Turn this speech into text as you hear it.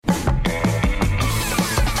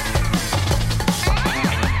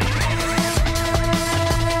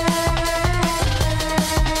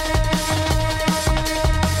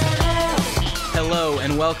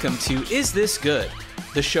Welcome to Is This Good?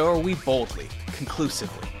 The show where we boldly,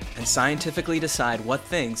 conclusively, and scientifically decide what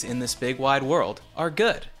things in this big wide world are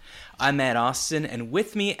good. I'm Matt Austin, and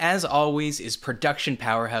with me, as always, is production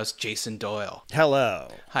powerhouse Jason Doyle. Hello.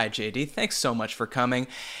 Hi, JD. Thanks so much for coming.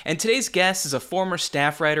 And today's guest is a former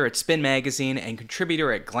staff writer at Spin Magazine and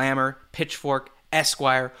contributor at Glamour, Pitchfork,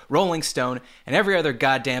 Esquire, Rolling Stone, and every other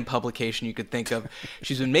goddamn publication you could think of.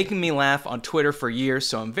 She's been making me laugh on Twitter for years,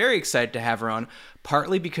 so I'm very excited to have her on,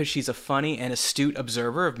 partly because she's a funny and astute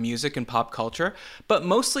observer of music and pop culture, but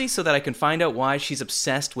mostly so that I can find out why she's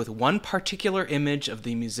obsessed with one particular image of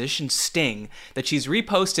the musician Sting that she's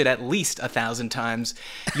reposted at least 1,000 times.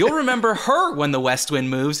 You'll remember her when the West Wind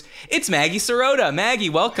moves. It's Maggie Serota. Maggie,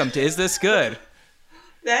 welcome to Is This Good?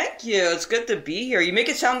 Thank you. It's good to be here. You make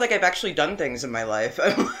it sound like I've actually done things in my life.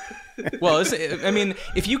 Well, I mean,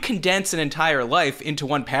 if you condense an entire life into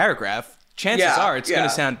one paragraph, chances are it's going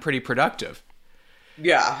to sound pretty productive.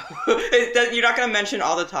 Yeah. You're not going to mention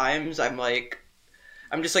all the times I'm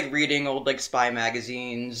just reading old spy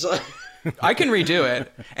magazines. I can redo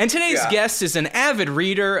it. And today's guest is an avid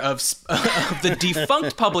reader of the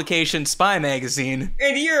defunct publication Spy Magazine.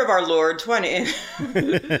 In the year of our Lord, 20.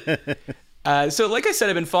 So like I said,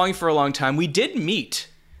 I've been following for a long time. We did meet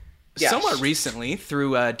somewhat recently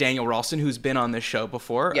through Daniel Ralston, who's been on this show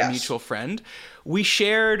before, a mutual friend. We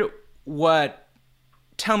shared what,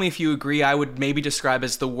 tell me if you agree, I would maybe describe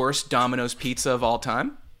as the worst Domino's pizza of all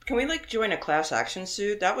time. Can we join a class action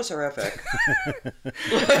suit? That was horrific.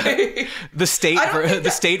 The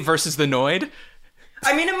state versus the Noid?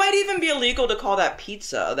 I mean, it might even be illegal to call that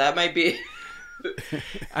pizza. That might be...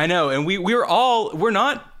 I know, and we're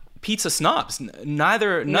not pizza snobs.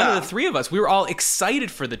 None of the three of us. We were all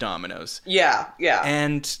excited for the Domino's. Yeah.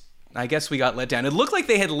 And I guess we got let down. It looked like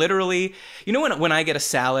they had literally, you know, when I get a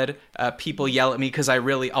salad, people yell at me because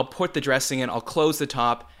I'll put the dressing in, I'll close the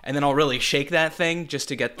top, and then I'll really shake that thing just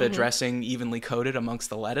to get the dressing evenly coated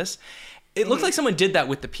amongst the lettuce. It looked like someone did that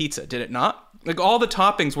with the pizza, did it not? Like all the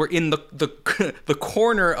toppings were in the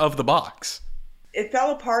corner of the box. It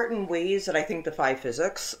fell apart in ways that I think defy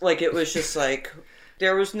physics. It was just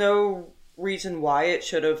there was no reason why it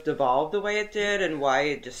should have devolved the way it did, and why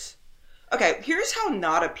it just... Okay, here's how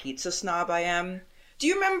not a pizza snob I am. Do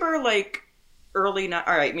you remember, early... All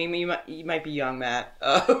right, maybe you might be young, Matt.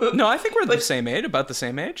 No, I think we're about the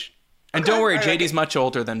same age. And don't worry, JD's much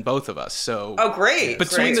older than both of us, so... Oh, great.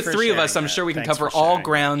 Between the three of us, I'm sure we can cover all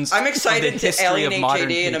grounds. I'm excited to alienate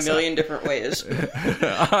JD in a million different ways.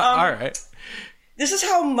 All right. This is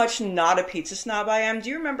how much not a pizza snob I am. Do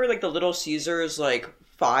you remember, the Little Caesars,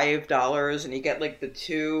 $5, and you get, the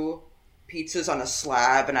two pizzas on a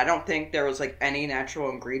slab, and I don't think there was, any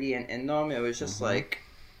natural ingredient in them. It was just, that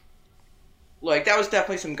was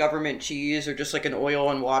definitely some government cheese, or just, an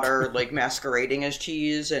oil and water, masquerading as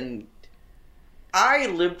cheese, and I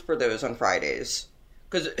lived for those on Fridays.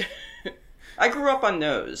 Because I grew up on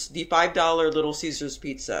those. The $5 Little Caesars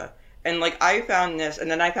pizza. And, I found this, and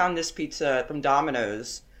then I found this pizza from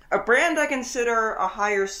Domino's, a brand I consider a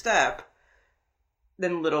higher step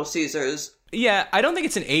than Little Caesars. Yeah, I don't think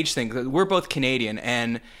it's an age thing. We're both Canadian,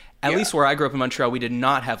 and at least where I grew up in Montreal, we did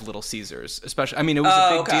not have Little Caesars. Especially, I mean, it was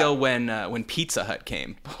a big deal when Pizza Hut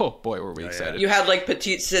came. Oh, boy, were we excited. You had,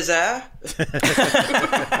 Petit César?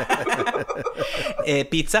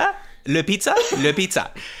 Pizza? Le pizza? Le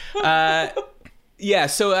pizza. Yeah,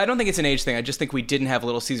 so I don't think it's an age thing. I just think we didn't have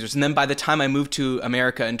Little Caesars. And then by the time I moved to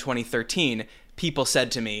America in 2013, people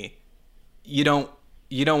said to me, "You don't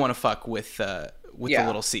want to fuck with the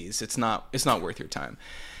Little C's. It's not worth your time."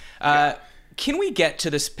 Can we get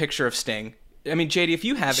to this picture of Sting? I mean, JD, if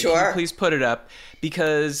you have it, can you please put it up?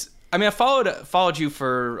 Because I mean, I followed you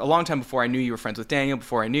for a long time before I knew you were friends with Daniel.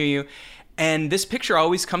 Before I knew you, and this picture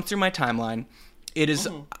always comes through my timeline. It is,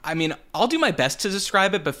 I mean, I'll do my best to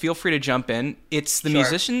describe it, but feel free to jump in. It's the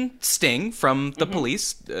musician Sting from The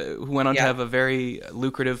Police, who went on to have a very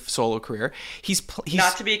lucrative solo career. He's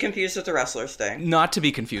not to be confused with the wrestler Sting. Not to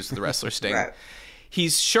be confused with the wrestler Sting. Right.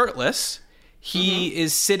 He's shirtless. He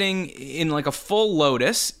is sitting in a full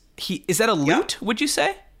lotus. Is that a lute, would you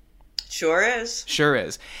say? Sure is. Sure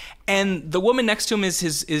is. And the woman next to him is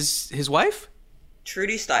his wife?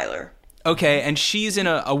 Trudy Styler. Okay, and she's in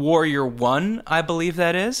a Warrior 1, I believe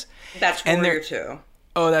that is. That's Warrior 2.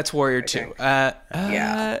 Oh, that's Warrior 2.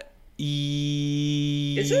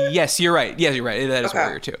 Is it? Yes, you're right. Yeah, you're right. That is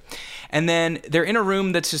Warrior 2. And then they're in a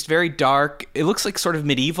room that's just very dark. It looks like sort of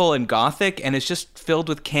medieval and gothic, and it's just filled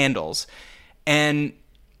with candles. And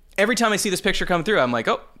every time I see this picture come through, I'm like,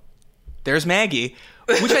 oh, there's Maggie,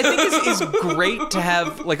 which I think is great to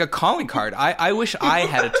have like a calling card. I wish I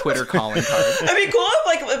had a Twitter calling card. It'd be cool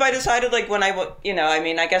if I decided like when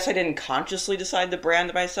I guess I didn't consciously decide the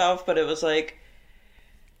brand myself, but it was like,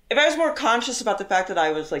 if I was more conscious about the fact that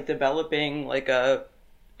I was like developing like a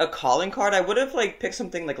calling card, I would have like picked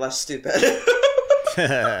something like less stupid.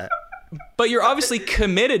 But you're obviously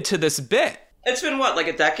committed to this bit. It's been what, like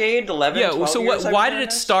a decade, 11, 12 so years why did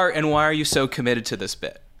it start, and why are you so committed to this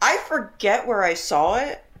bit? I forget where I saw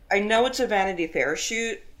it. I know it's a Vanity Fair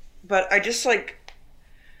shoot, but I just like,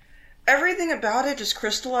 everything about it just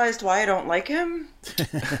crystallized why I don't like him.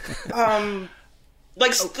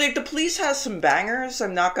 Like the Police has some bangers.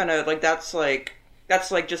 I'm not gonna like that's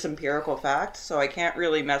just empirical fact. So I can't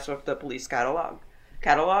really mess with the Police catalog.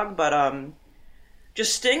 But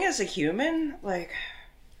just Sting as a human, like,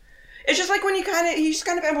 it's just like when he's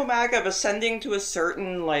kind of emblematic of ascending to a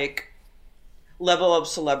certain like level of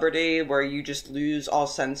celebrity where you just lose all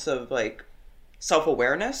sense of like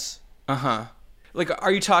self-awareness. Like,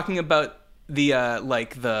 are you talking about the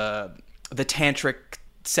like the tantric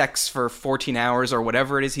sex for 14 hours or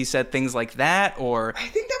whatever it is he said, things like that? Or I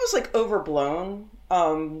think that was like overblown.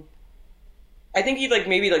 I think he like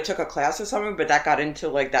maybe like took a class or something, but that got into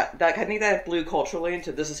like that I think that blew culturally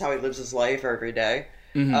into this is how he lives his life every day.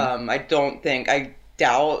 I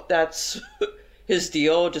doubt that's his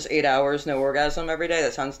deal, just 8 hours, no orgasm every day.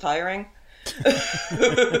 That sounds tiring.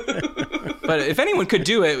 But if anyone could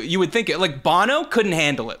do it, you would think it. Like, Bono couldn't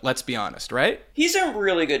handle it, let's be honest, right? He's in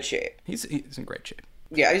really good shape. He's in great shape.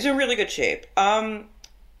 Yeah, he's in really good shape.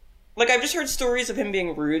 Like, I've just heard stories of him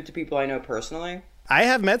being rude to people I know personally. I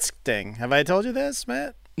have met Sting. Have I told you this,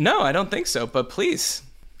 Matt? No, I don't think so, but please.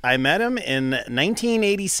 I met him in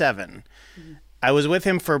 1987. I was with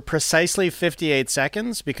him for precisely 58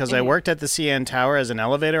 seconds because I worked at the CN Tower as an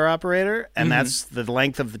elevator operator, and that's the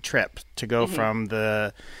length of the trip to go from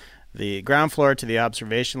the ground floor to the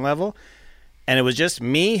observation level. And it was just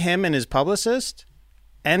me, him, and his publicist,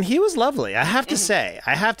 and he was lovely. I have to say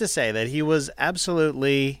that he was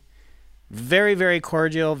absolutely very, very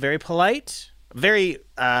cordial, very polite, very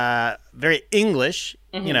English,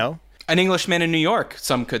 you know. An Englishman in New York,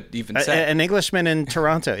 some could even say. An Englishman in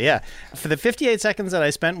Toronto, yeah. For the 58 seconds that I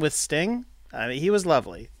spent with Sting, he was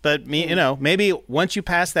lovely. But maybe once you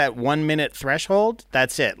pass that 1 minute threshold,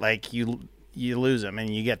 that's it. Like you lose him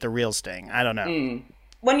and you get the real Sting. I don't know.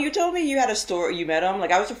 When you told me you had a story, you met him,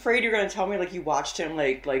 like I was afraid you were going to tell me like you watched him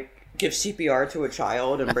like give CPR to a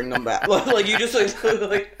child and bring them back. Like you just like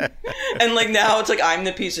and like now it's like I'm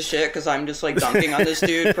the piece of shit because I'm just like dunking on this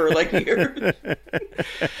dude for like years.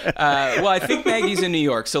 Well, I think Maggie's in New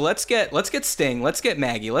York, so let's get Sting, let's get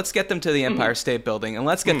Maggie, let's get them to the Empire State Building, and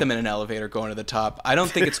let's get them in an elevator going to the top. I don't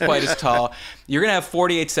think it's quite as tall. You're gonna have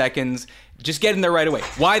 48 seconds. Just get in there right away.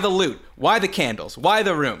 Why the loot? Why the candles? Why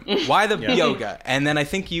the room? Why the yoga? And then I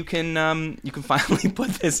think you can finally put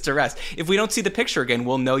this to rest. If we don't see the picture again,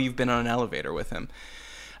 we'll know you've been on an elevator with him.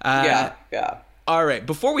 Yeah. All right.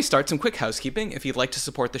 Before we start, some quick housekeeping. If you'd like to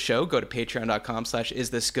support the show, go to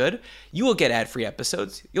patreon.com/isthisgood. You will get ad-free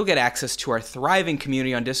episodes. You'll get access to our thriving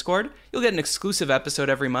community on Discord. You'll get an exclusive episode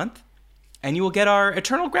every month. And you will get our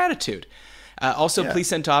eternal gratitude. Please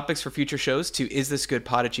send topics for future shows to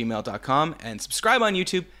isthisgoodpod@gmail.com and subscribe on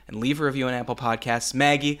YouTube and leave a review on Apple Podcasts.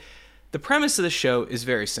 Maggie, the premise of the show is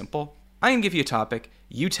very simple. I'm going to give you a topic.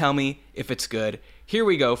 You tell me if it's good. Here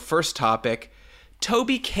we go. First topic.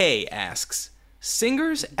 Toby K asks,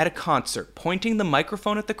 singers at a concert pointing the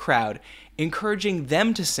microphone at the crowd, encouraging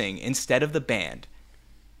them to sing instead of the band.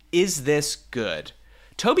 Is this good?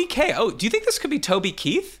 Toby K. Oh, do you think this could be Toby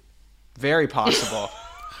Keith? Very possible.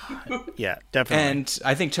 Yeah, definitely. And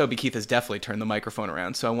I think Toby Keith has definitely turned the microphone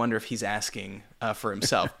around, so I wonder if he's asking for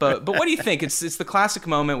himself. But what do you think? It's the classic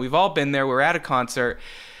moment. We've all been there. We're at a concert.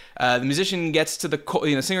 The musician gets to the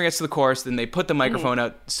singer gets to the chorus, then they put the microphone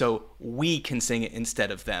out so we can sing it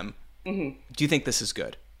instead of them. Do you think this is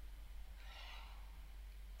good?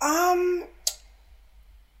 I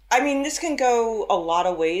mean, this can go a lot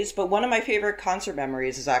of ways, but one of my favorite concert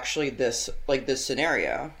memories is actually this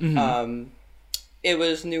scenario. It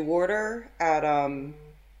was New Order at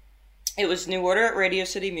Radio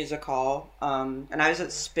City Music Hall, and I was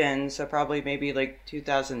at Spin, so probably maybe like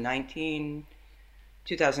 2019,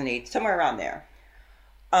 2008, somewhere around there.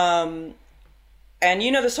 And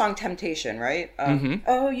you know the song Temptation, right?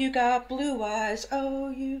 Oh, you got blue eyes.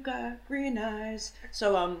 Oh, you got green eyes.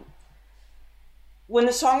 So when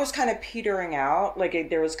the song was kind of petering out,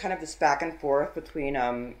 there was kind of this back and forth between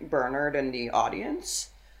Bernard and the audience,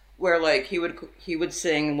 where like he would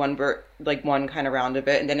sing one kind of round of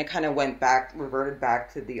it, and then it kind of reverted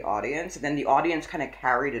back to the audience, and then the audience kind of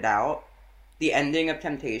carried it out the ending of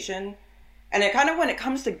Temptation. And it kind of, when it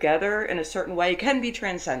comes together in a certain way, it can be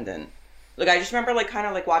transcendent. Like, I just remember, like, kind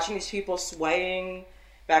of, like, watching these people swaying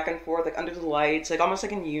back and forth, like, under the lights, like, almost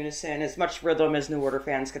like in unison, as much rhythm as New Order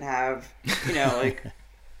fans can have, you know, like...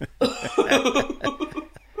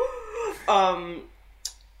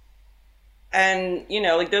 And, you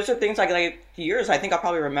know, like, those are things like years, I think I'll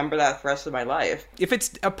probably remember that for the rest of my life. If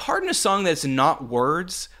it's a part in a song that's not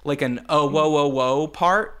words, like an oh, whoa, whoa, whoa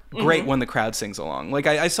part, great when the crowd sings along. Like,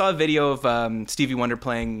 I saw a video of Stevie Wonder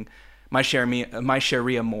playing My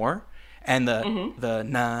Sharia More, and the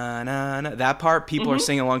na, na, na, that part, people are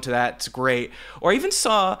singing along to that. It's great. Or I even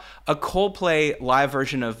saw a Coldplay live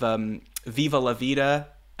version of Viva La Vida,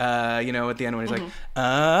 you know, at the end when he's like,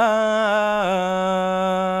 oh...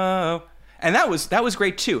 And that was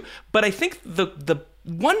great too. But I think the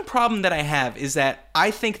one problem that I have is that I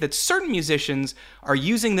think that certain musicians are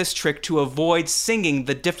using this trick to avoid singing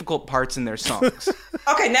the difficult parts in their songs.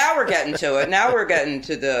 Okay, now we're getting to it. Now we're getting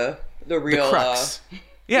to the real... The crux.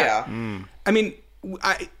 Yeah. I mean,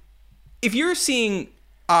 if you're seeing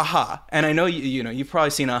Aha, and I know you know you've probably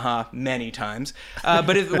seen Aha many times,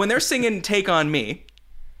 but when they're singing Take On Me,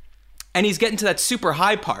 and he's getting to that super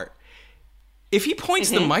high part, if he points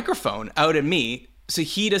the microphone out at me so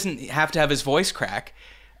he doesn't have to have his voice crack,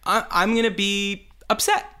 I'm going to be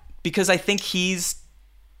upset because I think he's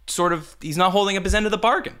not holding up his end of the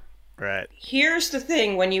bargain. Right. Here's the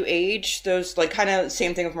thing, when you age, those, like, kind of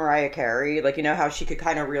same thing with Mariah Carey, like, you know how she could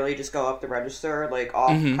kind of really just go up the register, like,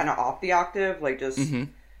 off, kind of off the octave, like, just,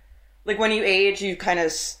 like, when you age, you kind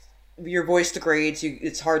of, your voice degrades,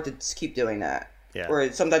 it's hard to keep doing that. Yeah. Or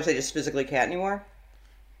sometimes they just physically can't anymore.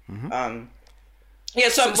 Yeah,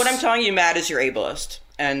 so what I'm telling you, Matt, is you're ableist.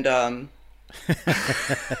 And, How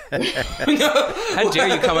dare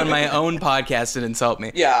you come on my own podcast and insult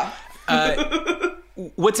me? Yeah.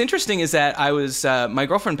 What's interesting is that I was, my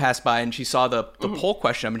girlfriend passed by and she saw the poll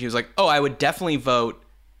question and she was like, oh, I would definitely vote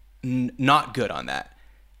not good on that.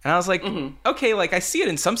 And I was like, okay, like I see it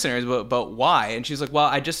in some scenarios, but why? And she's like, well,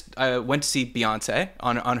 I went to see Beyonce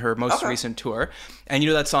on her most recent tour. And you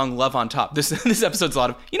know that song, Love on Top? This episode's a lot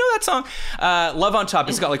of, you know that song? Love on Top,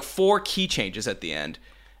 it's got like 4 key changes at the end.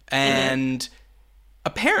 And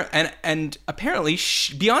apparently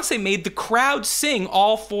Beyonce made the crowd sing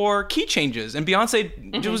all 4 key changes. And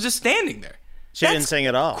Beyonce was just standing there. She didn't sing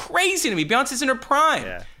at all. Crazy to me. Beyonce's in her prime.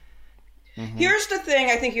 Yeah. Here's the thing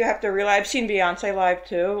I think you have to realize. I've seen Beyonce live,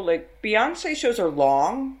 too. Like, Beyonce shows are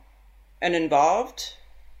long and involved.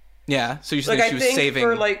 Yeah, so you like, think she was saving...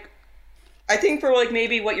 I think for, like,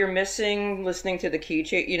 maybe what you're missing listening to the key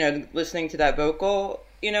change, you know, listening to that vocal,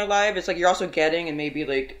 you know, live, it's like you're also getting and maybe,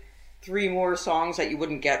 like, 3 more songs that you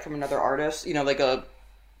wouldn't get from another artist. You know, like a...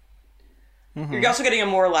 You're also getting a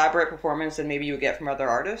more elaborate performance than maybe you would get from other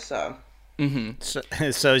artists, so...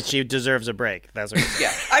 So she deserves a break. That's what you're saying.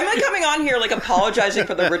 Yeah. I'm like coming on here like apologizing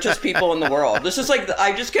for the richest people in the world. This is like,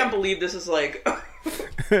 I just can't believe this is like...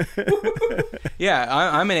 Yeah,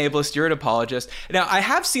 I'm an ableist. You're an apologist. Now, I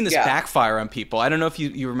have seen this backfire on people. I don't know if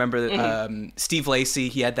you remember Steve Lacy.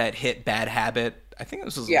 He had that hit Bad Habit. I think it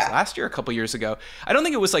was last year, a couple years ago. I don't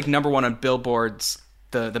think it was like #1 on Billboard's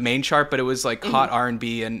the main chart, but it was like hot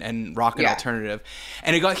R&B and rock and alternative.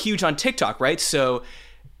 And it got huge on TikTok, right? So...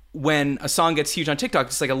 when a song gets huge on TikTok,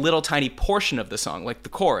 it's like a little tiny portion of the song, like the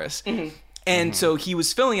chorus. And so he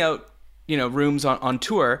was filling out, you know, rooms on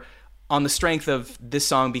tour on the strength of this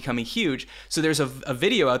song becoming huge. So there's a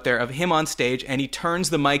video out there of him on stage and he turns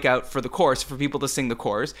the mic out for the chorus for people to sing the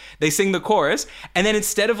chorus. They sing the chorus. And then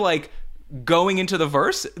instead of like going into the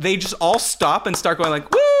verse, they just all stop and start going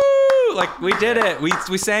like, woo, like we did it.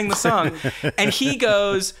 We sang the song. And he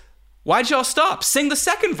goes, why'd y'all stop? Sing the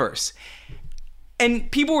second verse.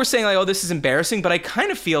 And people were saying like, oh, this is embarrassing, but I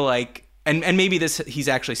kind of feel like, and maybe he's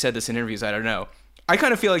actually said this in interviews, I don't know. I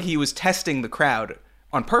kind of feel like he was testing the crowd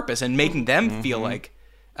on purpose and making them feel like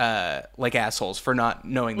assholes for not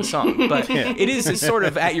knowing the song. But it's sort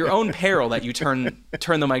of at your own peril that you turn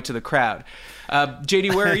the mic to the crowd.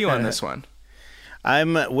 JD, where are you on this one?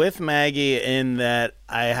 I'm with Maggie in that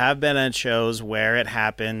I have been at shows where it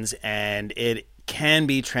happens and it can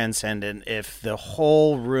be transcendent if the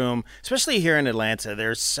whole room, especially here in Atlanta,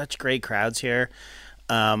 there's such great crowds here.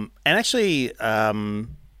 And actually,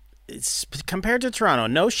 it's compared to Toronto,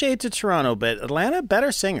 no shade to Toronto, but Atlanta,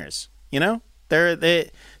 better singers, you know?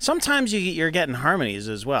 They sometimes you're getting harmonies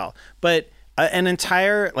as well. But an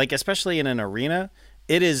entire, like, especially in an arena,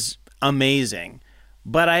 it is amazing.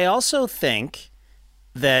 But I also think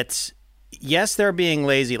that, yes, they're being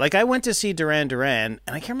lazy. Like, I went to see Duran Duran,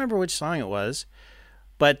 and I can't remember which song it was,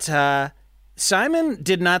 but Simon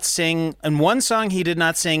did not sing, in one song he did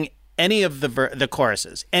not sing any of the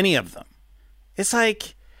choruses, any of them. It's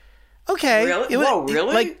like, okay. Really? Whoa,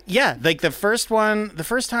 really? Like, yeah, like the first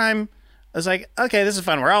time, I was like, okay, this is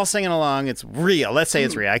fun. We're all singing along. It's real. Let's say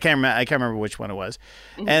it's real. I can't remember which one it was.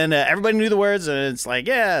 And everybody knew the words, and it's like,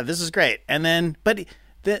 yeah, this is great. And then, but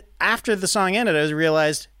after the song ended, I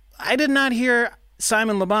realized I did not hear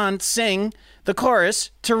Simon Le Bon sing the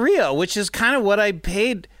chorus to Rio, which is kind of what I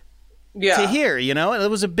paid to hear, you know? It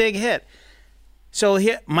was a big hit. So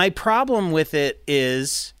my problem with it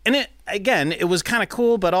is, and it was kind of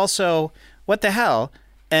cool, but also, what the hell?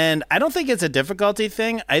 And I don't think it's a difficulty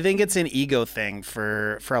thing. I think it's an ego thing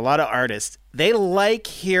for a lot of artists. They like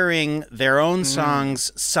hearing their own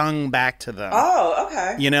songs sung back to them. Oh,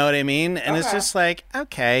 okay. You know what I mean? And it's just like,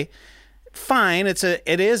 okay, fine.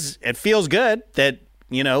 It feels good that,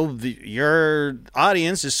 you know, your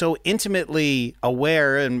audience is so intimately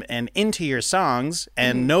aware and into your songs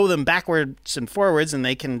and know them backwards and forwards, and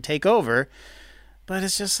they can take over. But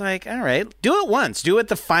it's just like, all right, do it once. Do it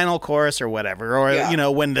the final chorus or whatever. Or, you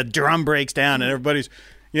know, when the drum breaks down and everybody's,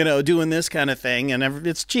 you know, doing this kind of thing. And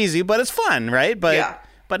it's cheesy, but it's fun, right?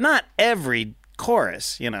 But not every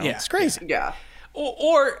chorus, you know. It's crazy. Yeah.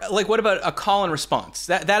 Or like, what about a call and response?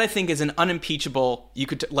 That I think is an unimpeachable, you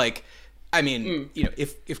could, like, I mean, you know,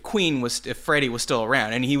 if Freddie was still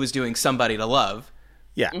around and he was doing Somebody to Love,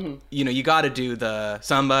 you know, you got to do the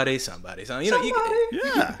somebody. You know, you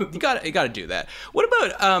got to do that. What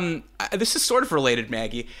about this is sort of related,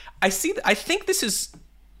 Maggie. I think this is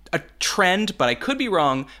a trend, but I could be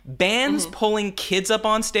wrong. Bands pulling kids up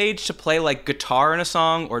on stage to play like guitar in a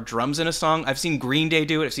song or drums in a song. I've seen Green Day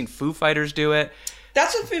do it. I've seen Foo Fighters do it.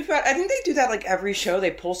 That's what Foo Fighters. I think they do that like every show.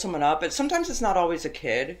 They pull someone up, but sometimes it's not always a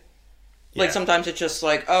kid. Like, sometimes it's just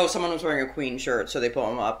like, oh, someone was wearing a Queen shirt, so they pull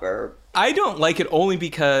them up, or... I don't like it only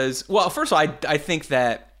because... Well, first of all, I think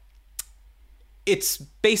that it's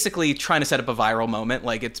basically trying to set up a viral moment.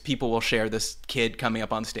 Like, it's people will share this kid coming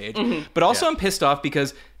up on stage. But also I'm pissed off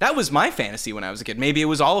because that was my fantasy when I was a kid. Maybe it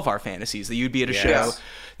was all of our fantasies, that you'd be at a show.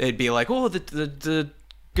 They'd be like, oh, the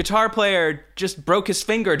guitar player just broke his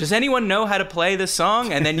finger. Does anyone know how to play this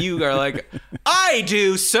song? And then you are like, I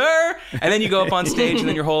do, sir. And then you go up on stage and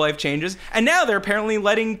then your whole life changes. And now they're apparently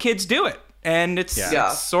letting kids do it. And it's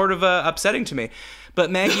sort of upsetting to me. But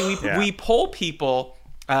Maggie, we poll people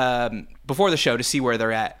before the show to see where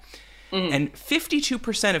they're at. And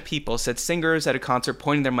 52% of people said singers at a concert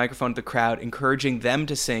pointing their microphone at the crowd, encouraging them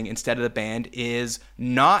to sing instead of the band, is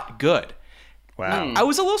not good. Wow. I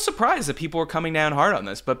was a little surprised that people were coming down hard on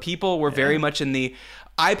this, but people were very much in the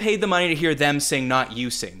I paid the money to hear them sing, not you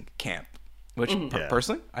sing camp, which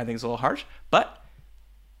personally I think is a little harsh, but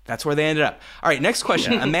that's where they ended up. All right, next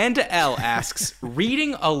question. Amanda L. asks,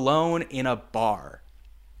 reading alone in a bar.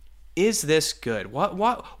 Is this good?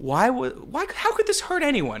 How could this hurt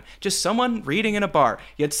anyone? Just someone reading in a bar.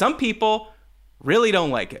 Yet some people really don't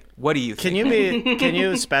like it. What do you think? Can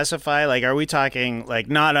you specify, like, are we talking like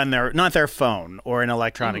not their phone or an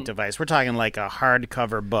electronic device? We're talking like a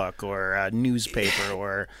hardcover book or a newspaper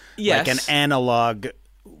or like an analog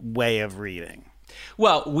way of reading.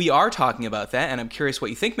 Well, we are talking about that, and I'm curious what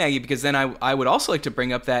you think, Maggie, because then I would also like to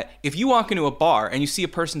bring up that if you walk into a bar and you see a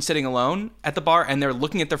person sitting alone at the bar and they're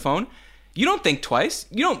looking at their phone, you don't think twice.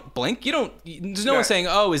 You don't blink. There's no one saying,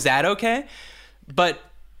 oh, is that okay? But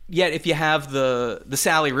yet, if you have the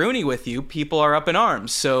Sally Rooney with you, people are up in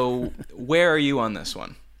arms. So, where are you on this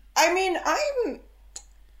one? I mean,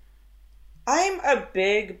 I'm a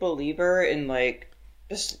big believer in like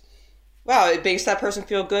just it makes that person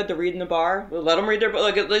feel good to read in the bar. Let them read their book.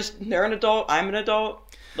 Like, at least they're an adult. I'm an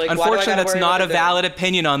adult. Like, unfortunately, that's not a valid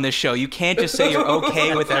opinion on this show. You can't just say you're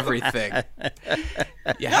okay with everything.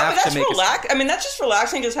 You have to make I mean, that's just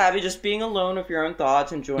relaxing. Just being alone with your own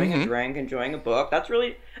thoughts, enjoying a drink, enjoying a book. That's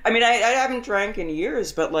really. I mean, I haven't drank in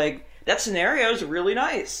years, but like that scenario is really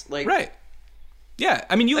nice. Like, right. Yeah,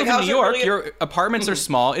 I mean, you live in New York. Really your apartments are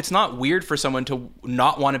small. It's not weird for someone to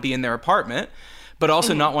not want to be in their apartment, but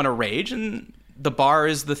also not want to rage. And the bar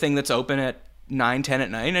is the thing that's open at 9, 10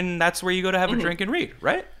 at night, and that's where you go to have a drink and read,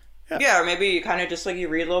 right? Yeah, or maybe you kind of just like you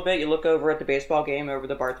read a little bit, you look over at the baseball game over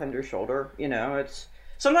the bartender's shoulder. You know, it's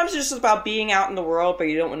sometimes it's just about being out in the world, but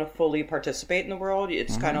you don't want to fully participate in the world.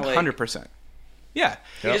 It's kind of like 100%. Yeah,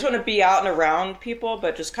 you just want to be out and around people,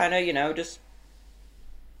 but just kind of just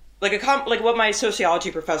like what my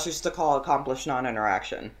sociology professor used to call accomplished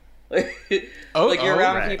non-interaction. Like you're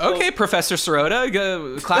around people. Okay, Professor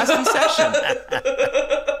Serota, class in session.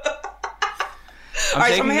 All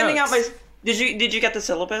right, so I'm handing out my. Did you get the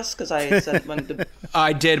syllabus? Because I said when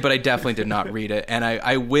I did, but I definitely did not read it, and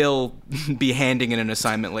I will be handing in an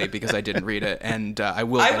assignment late because I didn't read it, and I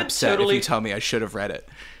will get upset if you tell me I should have read it.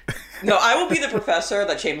 No, I will be the professor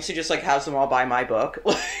that shamelessly just like has them all buy my book.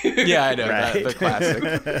 Yeah, I know, Right. the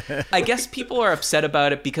classic. I guess people are upset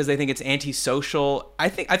about it because they think it's antisocial. I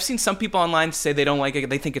think I've seen some people online say they don't like it.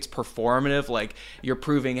 They think it's performative, like you're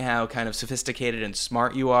proving how kind of sophisticated and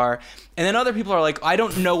smart you are. And then other people are like, I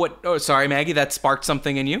don't know what... Oh, sorry, Maggie, that sparked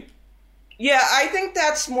something in you? Yeah, I think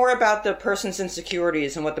that's more about the person's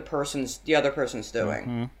insecurities and what the other person's doing.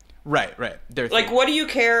 Mm-hmm. Right. They're Like, what do you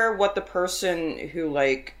care what the person who,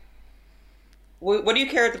 like... What do you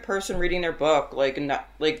care if the person reading their book, like, not,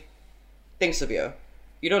 like, thinks of you?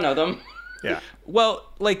 You don't know them. Yeah. Well,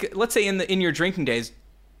 like, let's say in your drinking days,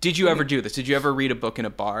 did you ever do this? Did you ever read a book in a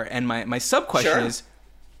bar? And my sub-question Sure. is,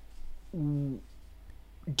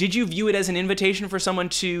 did you view it as an invitation for someone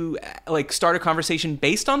to, like, start a conversation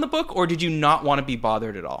based on the book, or did you not want to be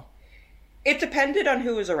bothered at all? It depended on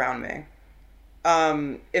who was around me.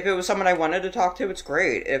 If it was someone I wanted to talk to, it's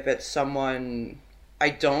great. If it's someone I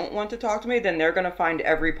don't want to talk to me, then they're going to find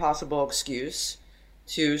every possible excuse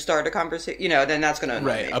to start a conversation. You know, then that's going to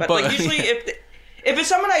annoy me. But like, usually if it's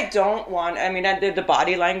someone I don't want, I mean, the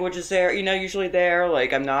body language is there, you know, usually there.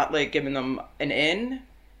 Like, I'm not, like, giving them an in.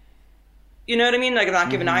 You know what I mean? Like, I'm not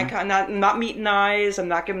giving not meeting eyes. I'm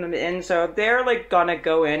not giving them an in. So if they're, like, gonna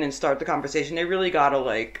go in and start the conversation, they really gotta,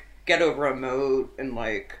 like, get over a moat and,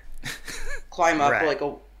 like, climb up, Right. like,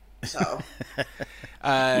 a... So...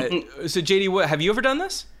 So JD, have you ever done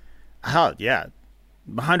this? Oh, yeah.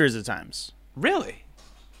 Hundreds of times. Really?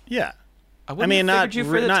 Yeah. I I mean, not you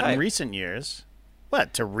for the not type. in recent years.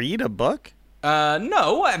 What, to read a book?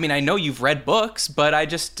 No, I mean, I know you've read books, but I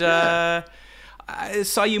just I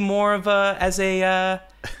saw you more of as a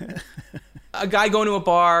guy going to a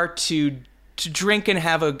bar to drink and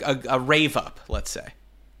have a rave up, let's say,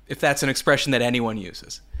 if that's an expression that anyone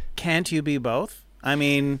uses. Can't you be both? I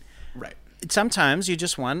mean, Right. sometimes you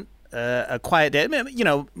just want a quiet day. I mean, you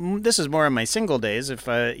know, this is more on my single days. If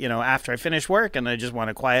you know, after I finish work and I just want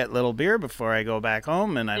a quiet little beer before I go back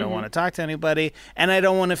home, and I don't want to talk to anybody, and I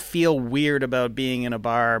don't want to feel weird about being in a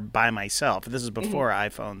bar by myself. This is before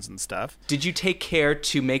iPhones and stuff. Did you take care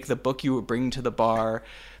to make the book you were bringing to the bar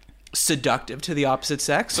seductive to the opposite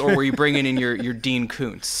sex, or were you bringing in your Dean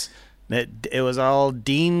Koontz? It was all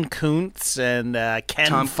Dean Koontz and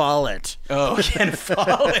Ken Follett. Oh, Ken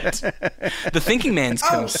Follett. The thinking man's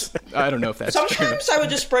Koontz. I don't know if that's true. Sometimes I would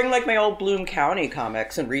just bring, like, my old Bloom County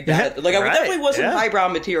comics and read that. Like, I Right, definitely wasn't yeah. highbrow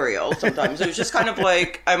material sometimes. It was just kind of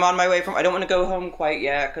like, I'm on my way from... I don't want to go home quite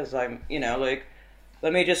yet because I'm, you know, like...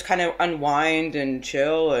 Let me just kind of unwind and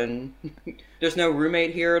chill, and there's no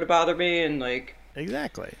roommate here to bother me, and, like...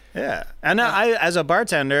 Exactly. Yeah. And I, as a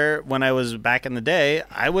bartender, when I was back in the day,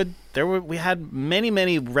 we had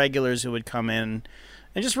many regulars who would come in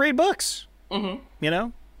and just read books. Mm-hmm. You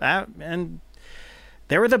know, and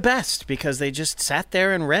they were the best because they just sat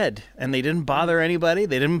there and read, and they didn't bother anybody.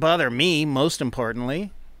 They didn't bother me, most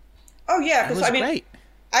importantly. Oh, yeah, It because, was I mean... great.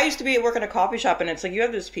 I used to be at work in a coffee shop, and it's like you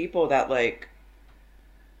have these people that, like,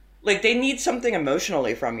 they need something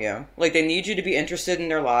emotionally from you. Like, they need you to be interested in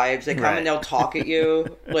their lives. They come Right. and they'll talk at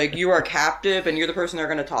you. Like, you are captive, and you're the person they're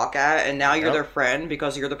going to talk at, and now you're Yep. their friend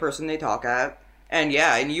because you're the person they talk at. And,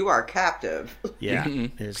 yeah, and you are captive. Yeah.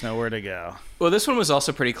 There's nowhere to go. Well, this one was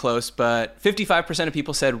also pretty close, but 55% of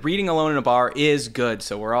people said reading alone in a bar is good,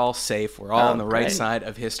 so we're all safe. We're all on the right great. side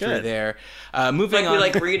of history Good. there. Moving Like, on. we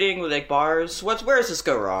like reading, we like bars. Where does this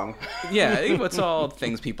go wrong? Yeah, it's all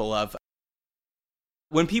things people love.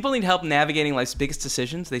 When people need help navigating life's biggest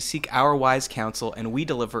decisions, they seek our wise counsel, and we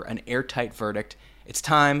deliver an airtight verdict. It's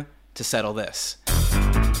time to settle this.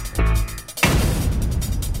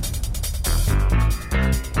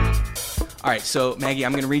 All right, so Maggie,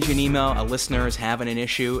 I'm going to read you an email. A listener is having an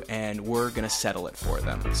issue, and we're going to settle it for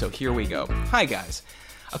them. So here we go. Hi, guys.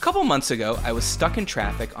 A couple months ago, I was stuck in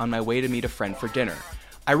traffic on my way to meet a friend for dinner.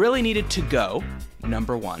 I really needed to go,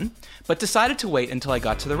 number one, but decided to wait until I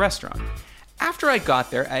got to the restaurant. After I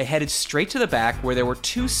got there, I headed straight to the back where there were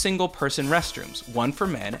two single-person restrooms, one for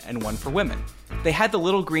men and one for women. They had the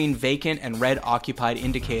little green vacant and red occupied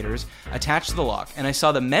indicators attached to the lock, and I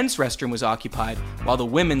saw the men's restroom was occupied while the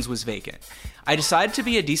women's was vacant. I decided to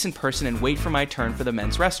be a decent person and wait for my turn for the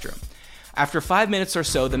men's restroom. After 5 minutes or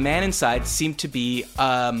so, the man inside seemed to be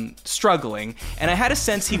struggling, and I had a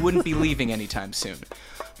sense he wouldn't be leaving anytime soon.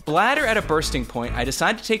 Bladder at a bursting point, I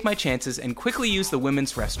decided to take my chances and quickly use the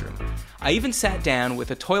women's restroom. I even sat down with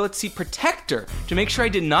a toilet seat protector to make sure I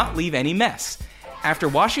did not leave any mess. After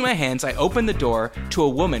washing my hands, I opened the door to a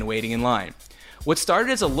woman waiting in line. What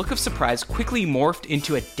started as a look of surprise quickly morphed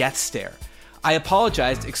into a death stare. I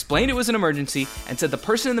apologized, explained it was an emergency, and said the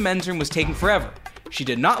person in the men's room was taking forever. She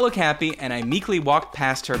did not look happy, and I meekly walked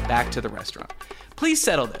past her back to the restaurant. please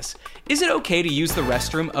settle this. Is it okay to use the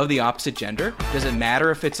restroom of the opposite gender? Does it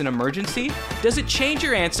matter if it's an emergency? Does it change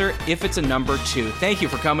your answer if it's a number 2? Thank you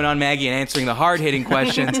for coming on, Maggie, and answering the hard-hitting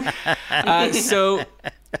questions. So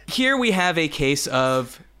here we have a case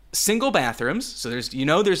of single bathrooms. So there's not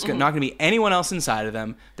going to be anyone else inside of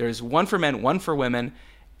them. There's one for men, one for women.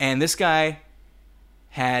 And this guy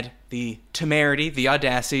had the temerity, the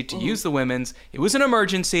audacity to use the women's. It was an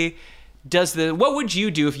emergency. What would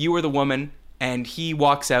you do if you were the woman and he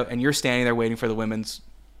walks out and you're standing there waiting for the women's?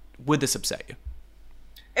 Would this upset you?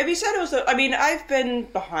 If he said it was, I've been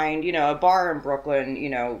behind, a bar in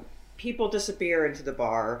Brooklyn, people disappear into the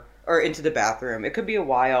bar or into the bathroom. It could be a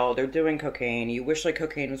while. They're doing cocaine. You wish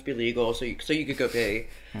cocaine was be legal so you could go pee.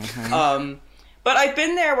 Mm-hmm. But I've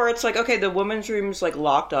been there where it's okay, the women's room's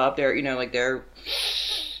locked up. They're, they're,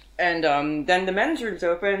 and then the men's room's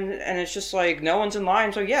open and it's just no one's in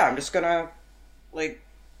line. So yeah, I'm just gonna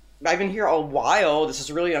I've been here a while. This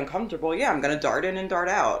is really uncomfortable. Yeah, I'm gonna dart in and dart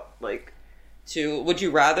out. Would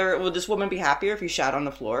this woman be happier if you shat on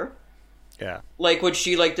the floor? Yeah. Would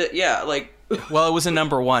she yeah, Well, it was a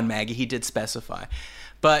number 1, Maggie. He did specify.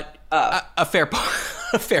 But a fair point.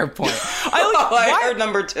 A fair point. I heard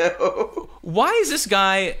number 2. Why is this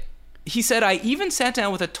guy... He said, I even sat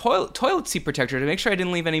down with a toilet seat protector to make sure I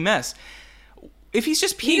didn't leave any mess. If he's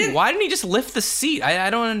just peeing, why didn't he just lift the seat? I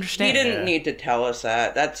don't understand. He didn't need to tell us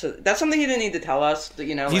that. That's something he didn't need to tell us.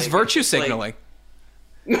 He's virtue signaling.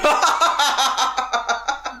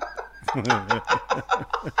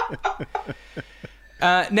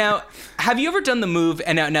 Now, have you ever done the move,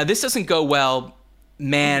 and now this doesn't go well,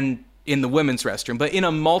 man, in the women's restroom, but in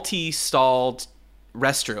a multi-stalled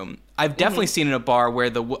restroom, I've definitely seen in a bar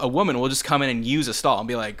where a woman will just come in and use a stall and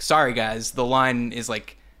be like, sorry guys, the line is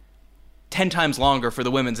 10 times longer for the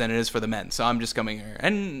women's than it is for the men, so I'm just coming here.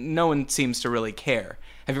 And no one seems to really care.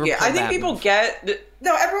 Have you ever I think people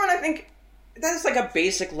everyone, I think, that's a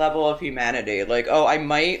basic level of humanity. I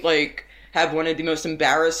might, have one of the most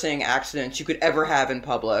embarrassing accidents you could ever have in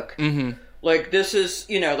public. Mm-hmm. This is,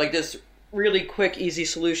 this really quick, easy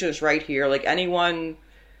solution is right here. Anyone,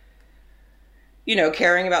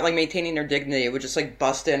 caring about, maintaining their dignity would just,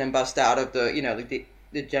 bust in and bust out of the,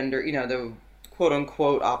 the gender, the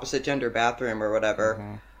quote-unquote opposite gender bathroom or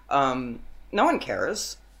whatever. Mm-hmm. No one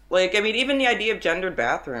cares. Even the idea of gendered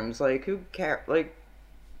bathrooms, who cares?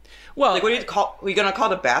 Well, what do you call? Are you gonna call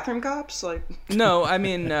the bathroom cops? No,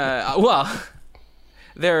 well,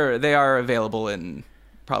 they are available in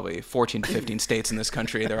probably 14 to 15 states in this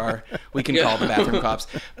country. We can call the bathroom cops,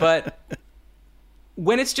 but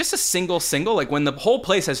when it's just a single, when the whole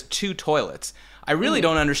place has 2 really I really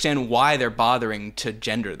don't understand why they're bothering to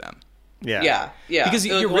gender them. Yeah. Because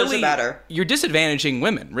you're disadvantaging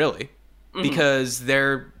women, really, because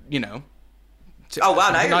they're Oh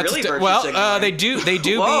wow! Now you're really virtue signaling. They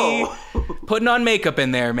do be putting on makeup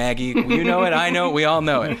in there, Maggie. You know it, I know it, we all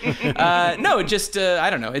know it. No, it just I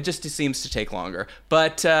don't know. It just seems to take longer.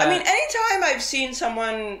 But anytime I've seen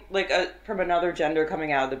someone from another gender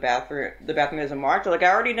coming out of the bathroom as a mark, I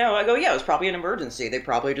already know. I go, yeah, it was probably an emergency. They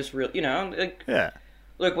probably just yeah.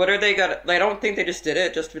 What are they got? I don't think they just did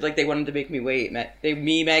it just they wanted to make me wait. Maggie,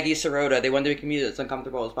 Serota, they wanted to make me as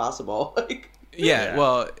uncomfortable as possible. Yeah,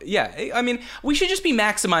 well, yeah. We should just be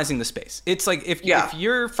maximizing the space. It's if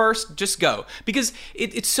you're first, just go. Because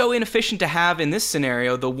it's so inefficient to have, in this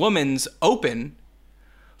scenario, the woman's open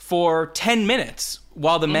for 10 minutes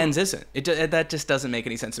while the men's isn't. That just doesn't make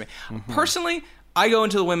any sense to me. Mm-hmm. Personally, I go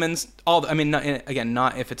into the women's,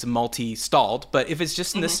 not if it's multi-stalled, but if it's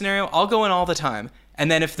just in this scenario, I'll go in all the time. And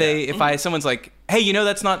then if someone's like, hey,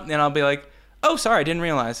 that's not, and I'll be like, oh, sorry, I didn't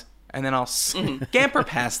realize. And then I'll scamper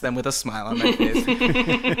past them with a smile on my face.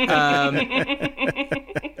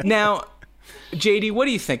 Now, JD, what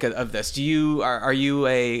do you think of this? Are you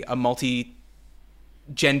a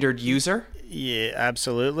multi-gendered user? Yeah,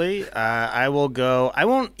 absolutely. I will go. I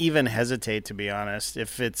won't even hesitate, to be honest.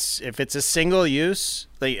 If it's a single use,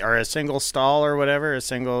 or a single stall or whatever, a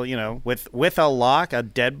single, with a lock, a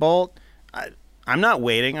deadbolt. I'm not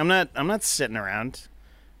waiting. I'm not sitting around.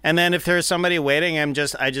 And then if there's somebody waiting,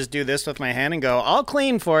 I just do this with my hand and go, I'll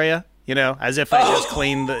clean for you, as if I just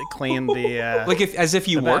clean the as if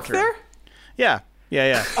you work there? Yeah.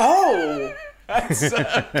 Oh,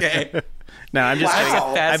 okay. No, I'm just kidding.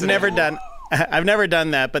 I've never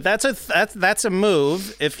done that, but that's a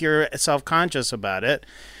move if you're self-conscious about it.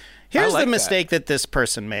 Here's the mistake that this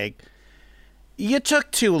person made. You took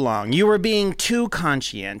too long. You were being too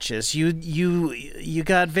conscientious. You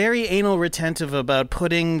got very anal retentive about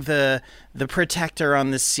putting the protector on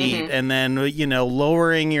the seat and then,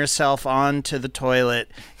 lowering yourself onto the toilet,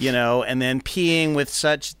 and then peeing with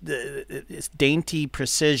such dainty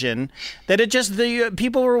precision that the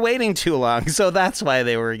people were waiting too long. So that's why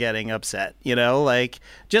they were getting upset,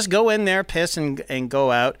 just go in there, piss and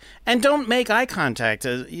go out, and don't make eye contact.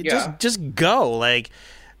 Just go.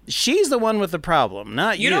 She's the one with the problem,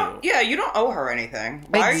 not you. You don't owe her anything.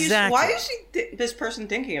 Why is this person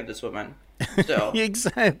thinking of this woman still?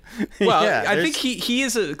 Exactly. Well, I think he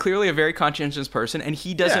is clearly a very conscientious person, and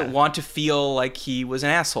he doesn't want to feel like he was an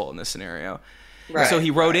asshole in this scenario. Right, so he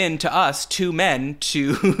wrote in to us, two men,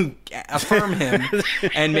 to affirm him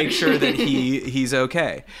and make sure that he's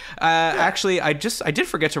okay. Actually, I did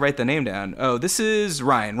forget to write the name down. Oh, this is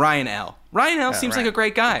Ryan L. Ryan L seems like a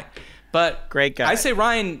great guy. But great guy. I say,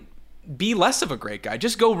 Ryan, be less of a great guy.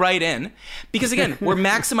 Just go right in. Because, again, we're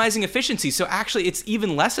maximizing efficiency. So, actually, it's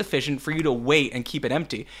even less efficient for you to wait and keep it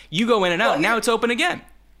empty. You go in and out. Now it's open again.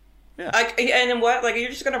 Yeah. And then what? You're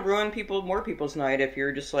just going to ruin more people's night if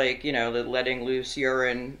you're just, letting loose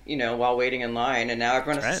urine, while waiting in line. And now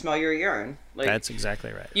everyone has to smell your urine. That's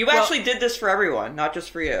exactly right. You actually did this for everyone, not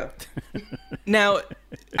just for you. Now,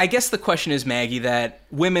 I guess the question is, Maggie, that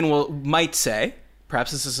women might say...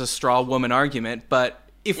 Perhaps this is a straw woman argument, but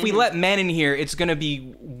if we let men in here, it's going to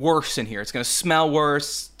be worse in here. It's going to smell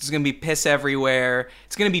worse. There's going to be piss everywhere.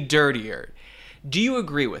 It's going to be dirtier. Do you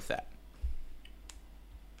agree with that?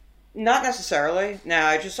 Not necessarily. No,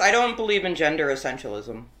 I don't believe in gender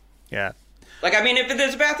essentialism. Yeah. If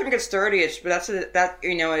this bathroom gets dirty, if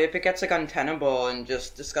it gets untenable and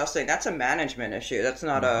just disgusting, that's a management issue. That's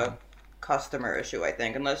not a customer issue, I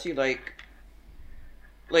think, unless you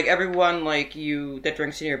everyone you that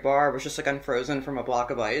drinks in your bar was just unfrozen from a block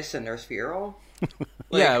of ice and there's Feral.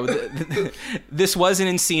 This was an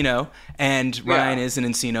Encino, and Ryan is an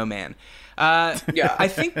Encino man. I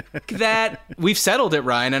think that we've settled it,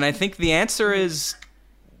 Ryan, and I think the answer is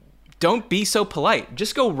don't be so polite.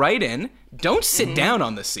 Just go right in. Don't sit down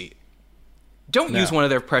on the seat. Don't use one of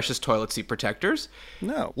their precious toilet seat protectors.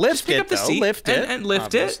 No, lift pick it, up the seat lift it, and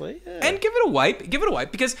lift it, and give it a wipe. Give it a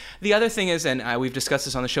wipe, because the other thing is, and we've discussed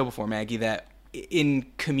this on the show before, Maggie, that in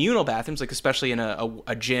communal bathrooms, especially in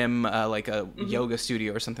a gym, a yoga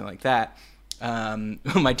studio or something like that.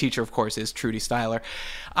 My teacher, of course, is Trudy Styler.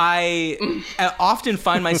 I often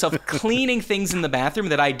find myself cleaning things in the bathroom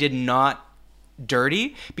that I did not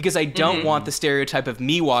dirty, because I don't want the stereotype of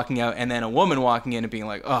me walking out and then a woman walking in and being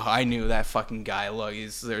like, oh, I knew that fucking guy. Look,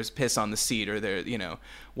 there's piss on the seat, or there,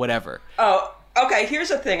 whatever. Oh, okay. Here's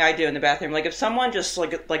the thing I do in the bathroom. If someone just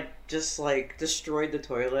destroyed the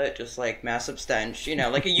toilet, just massive stench,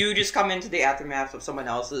 you just come into the aftermath of someone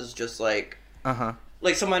else's just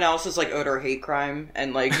someone else's odor hate crime,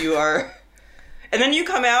 and you are. And then you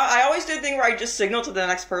come out. I always did a thing where I just signal to the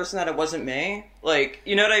next person that it wasn't me.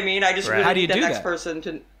 You know what I mean? I just really need the next person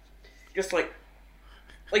to just you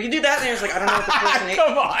do that, and it's I don't know what the person ate.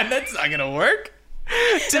 Come on, that's not gonna work.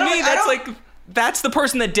 To me, that's that's the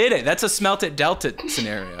person that did it. That's a smelt it, dealt it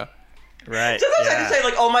scenario. Right. Sometimes I just say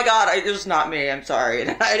oh my god, it was not me. I'm sorry.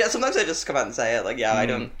 And sometimes I just come out and say it. I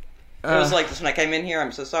don't. It was this when I came in here.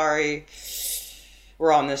 I'm so sorry.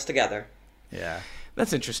 We're on this together. Yeah.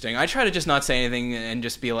 That's interesting. I try to just not say anything and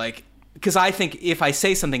just be because I think if I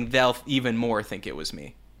say something, they'll even more think it was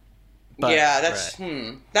me. But, that's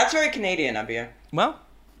that's very Canadian of you. Well,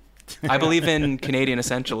 I believe in Canadian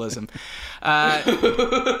essentialism.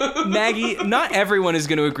 Maggie, not everyone is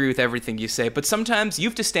going to agree with everything you say, but sometimes you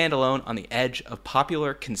have to stand alone on the edge of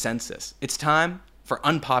popular consensus. It's time for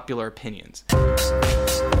unpopular opinions.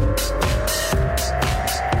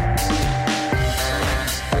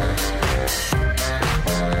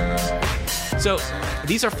 So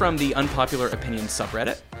these are from the Unpopular Opinions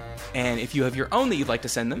subreddit. And if you have your own that you'd like to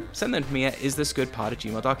send them to me at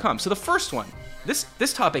isthisgoodpod@gmail.com. So the first one,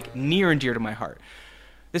 this topic near and dear to my heart.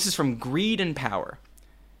 This is from Greed and Power,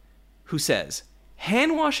 who says,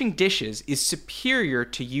 hand washing dishes is superior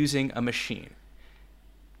to using a machine.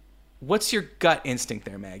 What's your gut instinct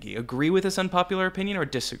there, Maggie? Agree with this unpopular opinion or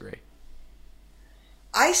disagree?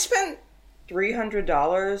 I spent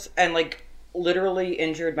 $300 and literally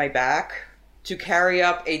injured my back to carry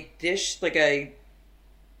up a dish, kind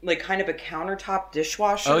of a countertop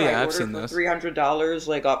dishwasher. Oh yeah, I've seen those.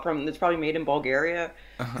 $300, up from, it's probably made in Bulgaria.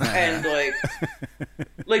 And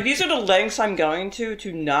these are the lengths I'm going to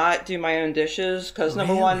not do my own dishes, because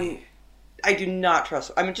number one, I do not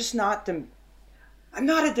trust. I'm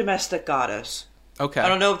not a domestic goddess. Okay. I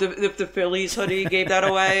don't know if the Phillies hoodie gave that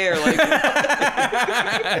away or like.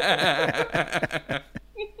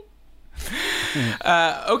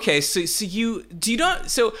 Okay, so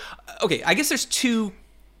okay, I guess there's two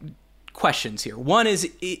questions here. One is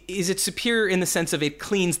it superior in the sense of it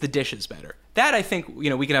cleans the dishes better? That I think, we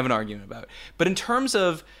can have an argument about. But in terms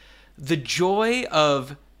of the joy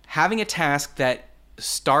of having a task that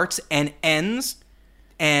starts and ends,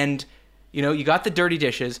 and you got the dirty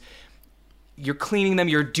dishes, you're cleaning them,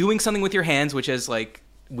 you're doing something with your hands, which is like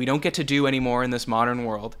we don't get to do anymore in this modern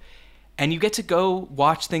world. And you get to go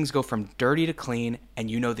watch things go from dirty to clean,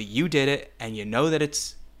 and you know that you did it, and you know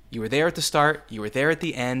that you were there at the start, you were there at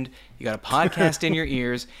the end, you got a podcast in your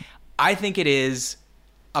ears. I think it is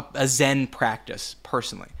a Zen practice,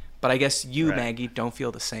 personally. But I guess you, right, Maggie, don't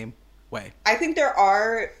feel the same way. I think there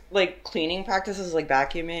are like cleaning practices like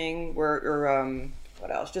vacuuming or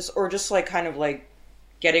what else? Just like kind of like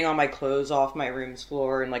getting all my clothes off my room's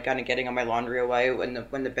floor and like kind of getting all my laundry away when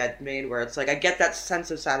the bed's made, where it's like I get that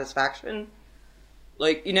sense of satisfaction.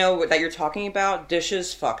 Like, that you're talking about.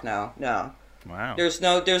 Dishes, fuck no. Wow. There's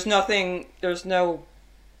no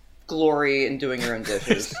glory in doing your own dishes.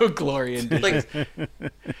 There's no glory in dishes.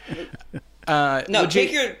 Like, no,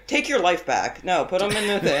 take your life back. No, put them in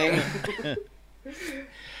the thing.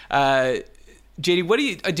 JD, what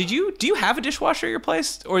do you have a dishwasher at your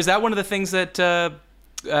place, or is that one of the things that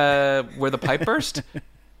where the pipe burst?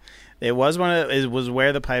 It was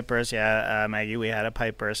where the pipe burst. Yeah, Maggie, we had a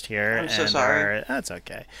pipe burst here. I'm so sorry. That's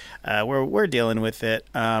okay. We're dealing with it.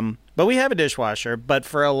 But we have a dishwasher. But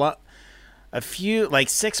for a few, like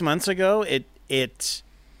 6 months ago, it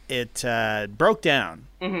broke down.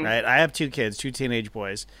 Mm-hmm. Right. I have 2 kids, 2 teenage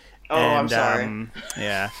boys. Oh, I'm sorry.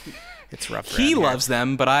 Yeah, it's rough. He loves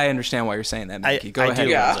them, but I understand why you're saying that, Maggie. Go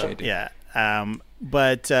ahead. Yeah.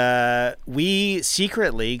 But we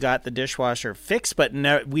secretly got the dishwasher fixed, but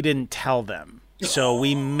we didn't tell them. So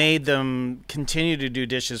we made them continue to do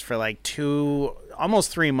dishes for like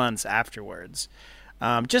almost 3 months afterwards,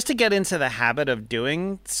 just to get into the habit of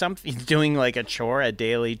doing something, doing like a chore, a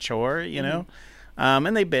daily chore, Mm-hmm.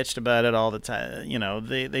 And they bitched about it all the time.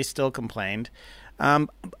 They still complained. I'm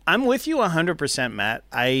with you 100%, Matt.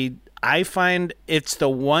 I find it's the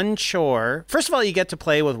one chore. First of all, you get to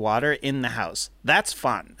play with water in the house. That's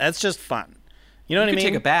fun. That's just fun. You know what I mean? You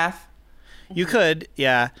could take a bath. You could,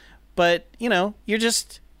 yeah. But, you're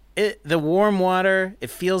just... the warm water, it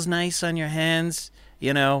feels nice on your hands.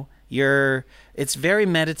 It's very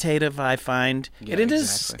meditative, I find. Yeah, it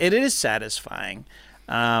is satisfying.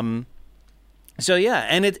 So, yeah.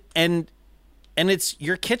 And it's...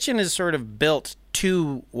 Your kitchen is sort of built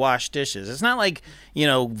to wash dishes. It's not like,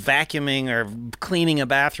 vacuuming or cleaning a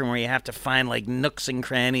bathroom where you have to find like nooks and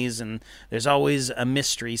crannies and there's always a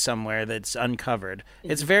mystery somewhere that's uncovered.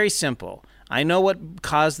 It's very simple. I know what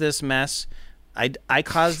caused this mess. I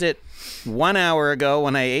caused it 1 hour ago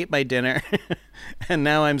when I ate my dinner and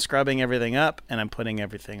now I'm scrubbing everything up and I'm putting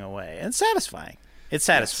everything away. It's satisfying. It's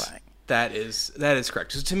satisfying. Yes, that is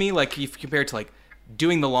correct. So to me, like, if you compare it to like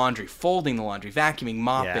doing the laundry, folding the laundry, vacuuming,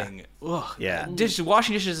 mopping. Yeah.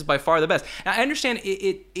 Washing dishes is by far the best. Now, I understand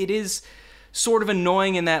it is sort of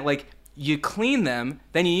annoying in that, like, you clean them,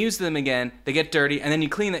 then you use them again, they get dirty, and then you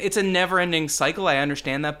clean them. It's a never-ending cycle. I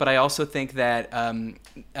understand that, but I also think that,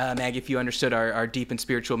 Maggie, if you understood our deep and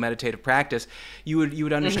spiritual meditative practice, you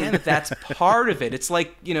would understand that that's part of it. It's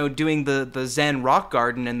like, doing the Zen rock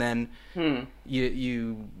garden, and then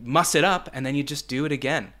you muss it up, and then you just do it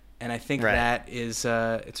again. And I think that is,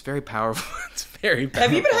 it's very powerful. It's very powerful.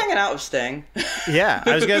 Have you been hanging out with Sting? Yeah,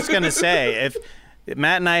 I was just going to say, if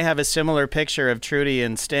Matt and I have a similar picture of Trudy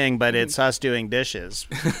and Sting, but it's us doing dishes.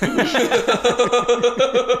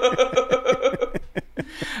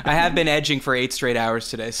 I have been edging for 8 straight hours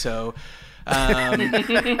today, so...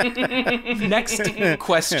 next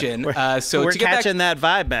question. We're catching that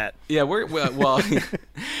vibe, Matt. Yeah, well,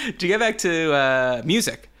 to get back to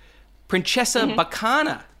music, Princessa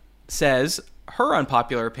Bacana says, her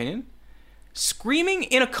unpopular opinion, screaming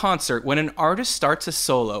in a concert when an artist starts a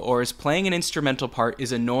solo or is playing an instrumental part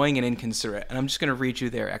is annoying and inconsiderate. And I'm just going to read you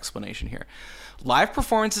their explanation here. Live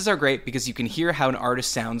performances are great because you can hear how an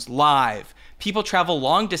artist sounds live. People travel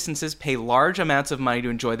long distances, pay large amounts of money to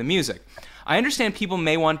enjoy the music. I understand people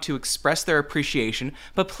may want to express their appreciation,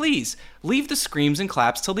 but please leave the screams and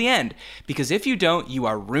claps till the end, because if you don't, you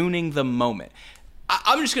are ruining the moment.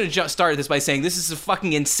 I'm just going to start this by saying this is a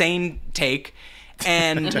fucking insane take,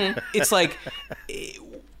 and it's like,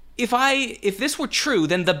 if this were true,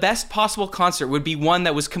 then the best possible concert would be one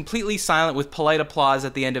that was completely silent with polite applause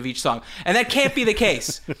at the end of each song, and that can't be the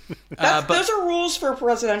case. Those are rules for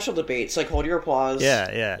presidential debates, like hold your applause.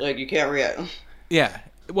 Yeah. Like you can't react. Yeah.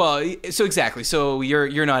 Well, so exactly. So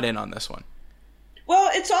you're not in on this one. Well,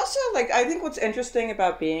 it's also like I think what's interesting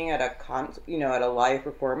about being at at a live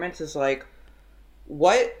performance is like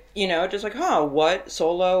what just like what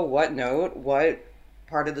solo, what note, what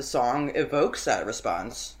part of the song evokes that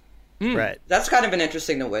response. Right. That's kind of an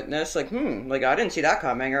interesting to witness. Like like I didn't see that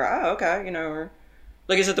coming, or oh okay, or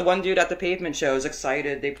like is it the one dude at the Pavement show is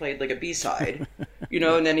excited they played like a B-side,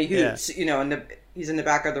 and then he hoots, and he's in the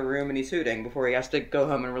back of the room and he's hooting before he has to go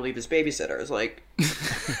home and relieve his babysitters. Like,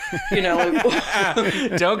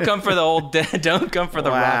 don't come for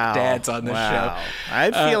the rock dads on this show.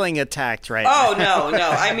 I'm feeling attacked right now. Oh no.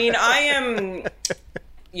 I mean,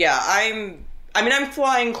 I'm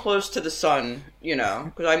flying close to the sun,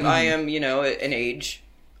 because I am, an age.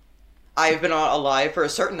 I've been alive for a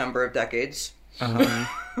certain number of decades. I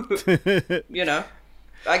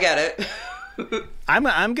get it.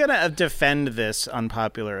 I'm gonna defend this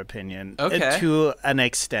unpopular opinion okay. to an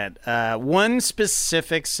extent. One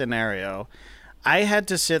specific scenario, I had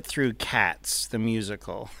to sit through Cats, the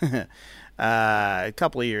musical, a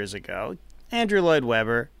couple of years ago. Andrew Lloyd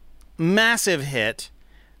Webber, massive hit,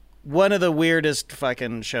 one of the weirdest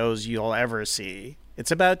fucking shows you'll ever see.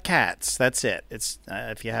 It's about cats. That's it. It's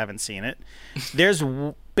if you haven't seen it, there's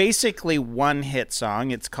basically one hit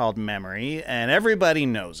song. It's called Memory, and everybody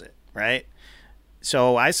knows it, right?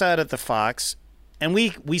 So I saw it at the Fox, and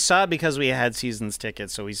we saw it because we had seasons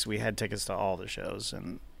tickets, so we had tickets to all the shows,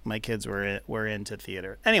 and my kids were into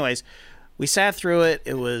theater. Anyways, we sat through it.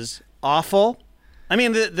 It was awful. I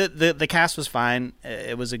mean, the cast was fine.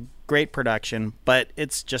 It was a great production, but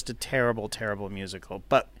it's just a terrible, terrible musical.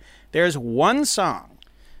 But there's one song,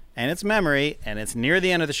 and it's Memory, and it's near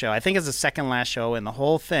the end of the show. I think it's the second last show in the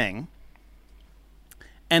whole thing.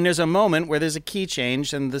 And there's a moment where there's a key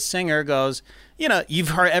change, and the singer goes,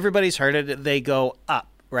 everybody's heard it. They go up,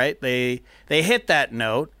 right? They hit that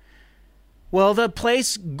note. Well, the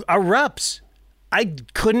place erupts. I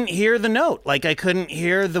couldn't hear the note. Like, I couldn't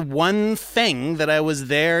hear the one thing that I was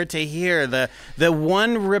there to hear. The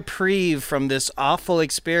one reprieve from this awful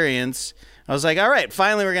experience. I was like, all right,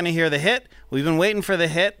 finally we're going to hear the hit. We've been waiting for the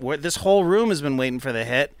hit. This whole room has been waiting for the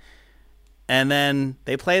hit. And then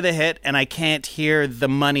they play the hit, and I can't hear the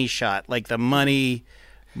money shot, like the money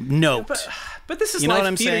note. But this is what live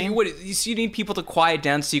I'm theater. saying? You need people to quiet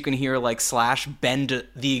down so you can hear like Slash bend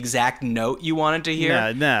the exact note you wanted to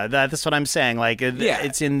hear. No, that's what I'm saying. Like,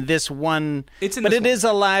 it's in this one. It is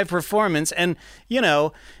a live performance, and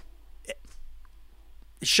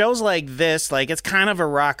shows like this, like it's kind of a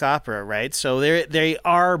rock opera, right? So they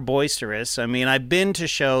are boisterous. I mean, I've been to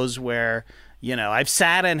shows where. I've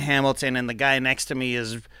sat in Hamilton and the guy next to me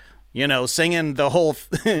is, singing the whole,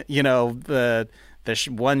 the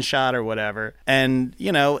one shot or whatever. And,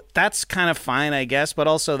 that's kind of fine, I guess, but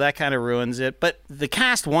also that kind of ruins it. But the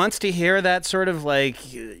cast wants to hear that sort of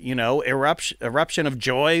like, eruption of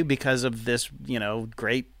joy because of this,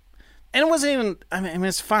 great. And it wasn't even, I mean,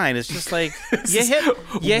 it's fine. It's just like, you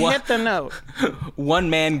hit the note.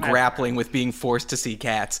 One man grappling with being forced to see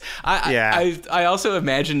Cats. I also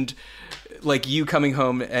imagined like you coming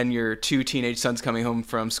home and your two teenage sons coming home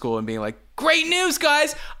from school and being like, great news,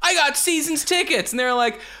 guys! I got seasons tickets! And they're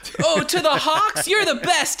like, oh, to the Hawks? You're the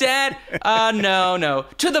best, Dad! No.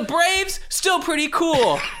 To the Braves? Still pretty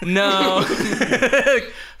cool. No.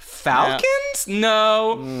 Falcons?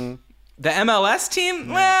 No. The MLS team?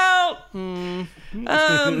 Well,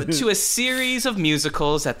 to a series of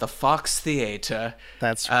musicals at the Fox Theater.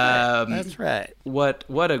 That's right. That's right. What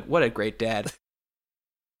a great dad.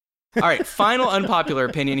 All right, final unpopular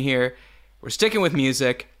opinion here. We're sticking with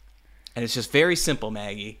music, and it's just very simple,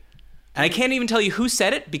 Maggie. And I can't even tell you who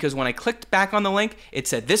said it, because when I clicked back on the link, it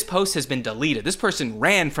said this post has been deleted. This person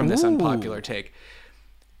ran from this unpopular take.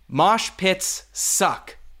 Mosh pits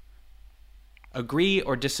suck. Agree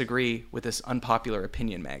or disagree with this unpopular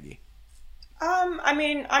opinion, Maggie? I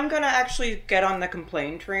mean, I'm gonna actually get on the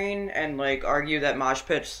complain train and like argue that a mosh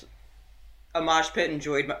pit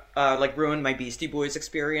ruined my Beastie Boys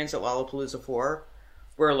experience at Lollapalooza 4,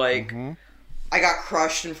 where like I got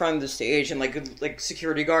crushed in front of the stage and like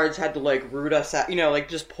security guards had to like root us out, like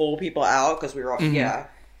just pull people out because we were all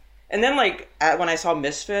And then when I saw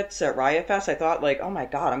Misfits at Riot Fest, I thought like, oh my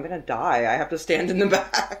god, I'm gonna die. I have to stand in the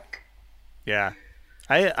back. Yeah.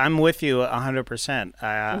 I'm with you 100%.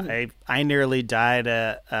 I nearly died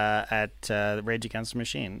at Rage Against the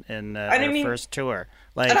Machine in their first tour.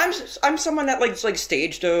 And I'm someone that like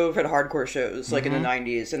stage dove at hardcore shows like in the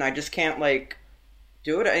 90s, and I just can't like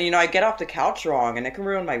do it. And I get off the couch wrong, and it can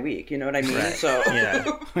ruin my week. You know what I mean? Right. So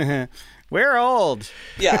yeah, we're old.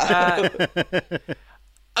 Yeah.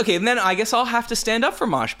 Okay, and then I guess I'll have to stand up for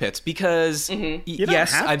mosh pits because You don't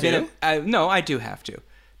yes, have I've to. been. No, I do have to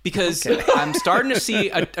because I'm starting to see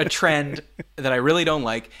a trend that I really don't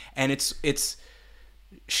like, and it's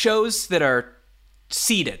shows that are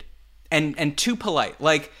seated and too polite,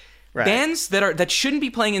 like. Right. Bands that shouldn't be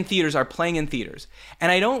playing in theaters are playing in theaters. And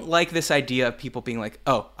I don't like this idea of people being like,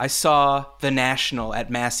 oh, I saw the National at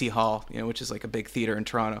Massey Hall, which is like a big theater in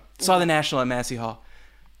Toronto. Saw the National at Massey Hall.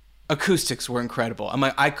 Acoustics were incredible. I'm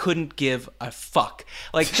like, I couldn't give a fuck.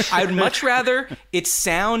 Like, I'd much rather it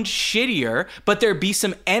sound shittier, but there be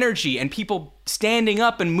some energy and people standing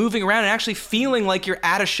up and moving around and actually feeling like you're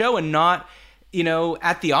at a show and not...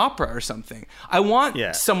 at the opera or something. I want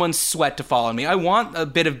someone's sweat to fall on me. I want a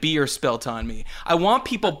bit of beer spilt on me. I want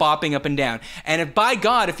people bopping up and down. And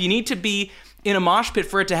if you need to be in a mosh pit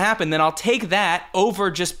for it to happen, then I'll take that over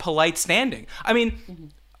just polite standing. I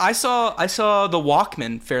mean, I saw the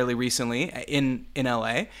Walkman fairly recently in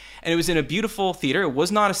LA, and it was in a beautiful theater. It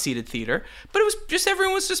was not a seated theater, but it was just,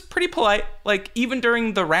 everyone was just pretty polite. Like, even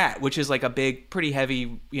during The Rat, which is like a big, pretty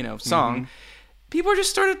heavy, song, people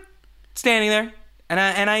just started standing there, and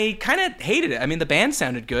I kind of hated it. I mean, the band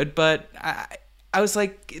sounded good, but I was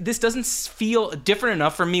like, this doesn't feel different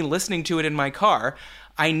enough for me listening to it in my car.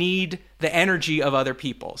 I need the energy of other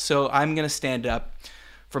people, so I'm gonna stand up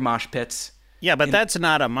for mosh pits. Yeah, but that's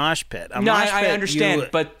not a mosh pit. I understand,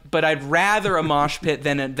 but I'd rather a mosh pit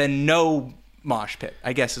than no mosh pit,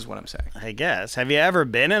 I guess is what I'm saying. I guess. Have you ever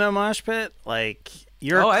been in a mosh pit? Like,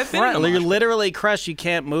 I've been in a mosh you're pit. Literally crushed. You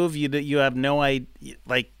can't move. You have no idea.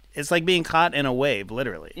 Like, it's like being caught in a wave,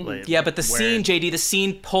 literally. Like, yeah, but the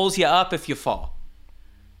scene pulls you up if you fall.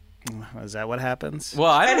 Is that what happens?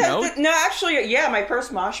 Well, I don't know. No, actually, yeah, my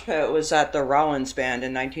first mosh pit was at the Rollins Band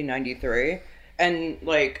in 1993. And,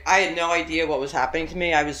 like, I had no idea what was happening to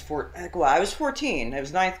me. I was 14. I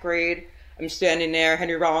was 9th grade. I'm standing there.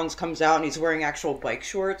 Henry Rollins comes out, and he's wearing actual bike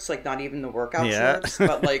shorts. Like, not even the workout shorts,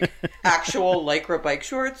 but, like, actual Lycra bike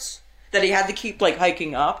shorts that he had to keep, like,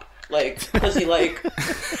 hiking up. Like, because he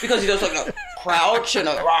does, like, a crouch and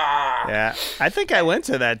a rah. Yeah. I think I went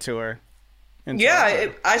to that tour.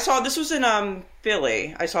 I saw, this was in,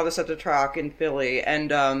 Philly. I saw this at the Track in Philly.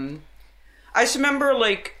 And, I just remember,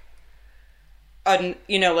 like,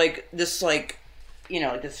 this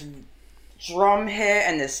drum hit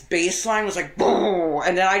and this bass line was like boom,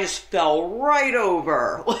 and then I just fell right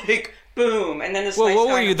over, like boom, and then this. Well, nice what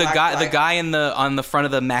guy were you, in the black guy on the front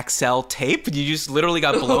of the Maxell tape? You just literally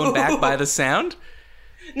got blown back by the sound?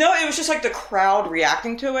 No, it was just like the crowd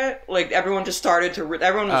reacting to it. Like everyone just started to.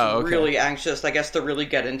 Everyone was really anxious, I guess, to really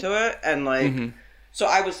get into it, and like, so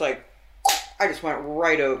I was like, I just went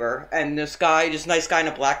right over, and this guy, just nice guy in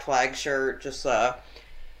a Black Flag shirt, just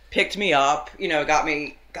picked me up, got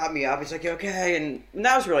me up. He's like, "You okay?" And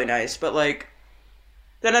that was really nice. But like,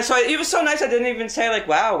 then it was so nice. I didn't even say like,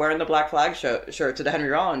 "Wow, wearing the Black Flag shirt to the Henry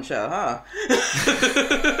Rollins show, huh?"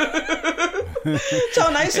 That's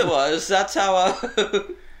how nice it was. That's how.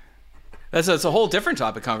 That's a whole different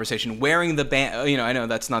topic conversation. Wearing the band, I know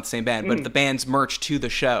that's not the same band, but the band's merch to the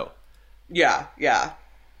show. Yeah.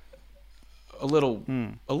 A little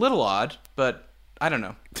odd, but I don't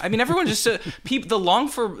know. I mean, everyone just the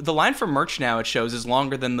line for merch now at shows is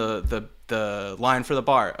longer than the line for the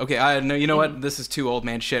bar. Okay, I know. You know what? This is too old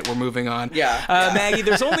man shit. We're moving on. Yeah. Maggie,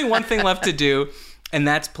 there's only one thing left to do, and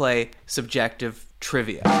that's play subjective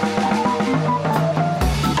trivia.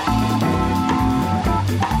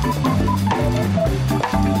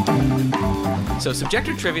 So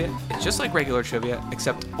subjective trivia is just like regular trivia,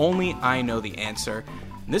 except only I know the answer.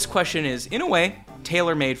 And this question is, in a way,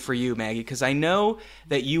 tailor-made for you, Maggie, because I know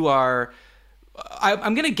that you are,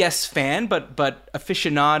 I'm going to guess fan, but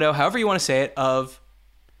aficionado, however you want to say it, of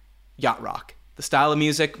yacht rock. The style of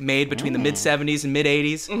music made between the mid-'70s and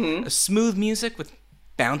mid-'80s. A smooth music with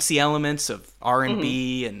bouncy elements of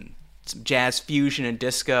R&B and some jazz fusion and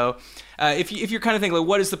disco. If you're kind of thinking, like,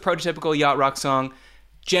 what is the prototypical yacht rock song?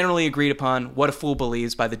 Generally agreed upon, What a Fool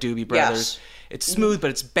Believes by the Doobie Brothers. Yes. It's smooth,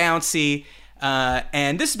 but it's bouncy.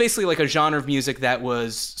 And this is basically like a genre of music that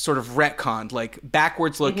was sort of retconned, like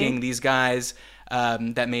backwards looking. These guys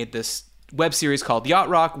that made this web series called Yacht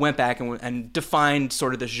Rock went back and defined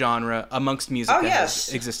sort of this genre amongst music that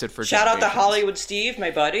has existed for Shout generations. out to Hollywood Steve,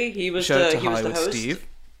 my buddy. He was the host. Steve.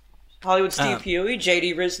 Hollywood Steve Huey,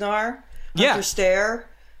 J.D. Riznar, Hunter Stair,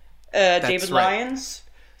 David Lyons.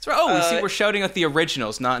 That's right. Oh, we see we're shouting at the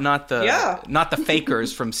originals, not the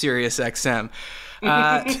fakers from Sirius XM.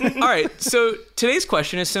 All right, so today's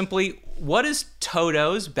question is simply, what is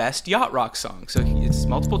Toto's best yacht rock song? So it's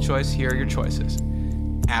multiple choice. Here are your choices: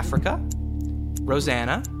 Africa,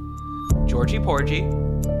 Rosanna, Georgie Porgy,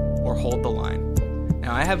 or Hold the Line.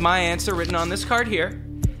 Now, I have my answer written on this card here,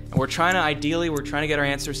 and we're trying to get our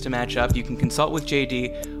answers to match up. You can consult with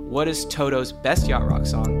JD. What is Toto's best yacht rock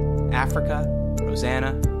song? Africa,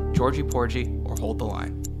 Rosanna, Georgie Porgy, or Hold the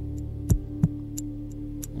Line?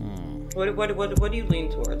 What do you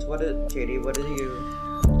lean towards? JD, what do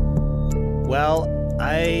you... Well,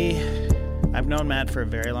 I've known Matt for a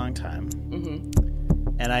very long time.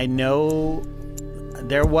 Mm-hmm. And I know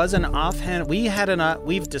there was an offhand...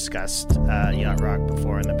 We've discussed yacht rock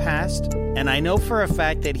before in the past, and I know for a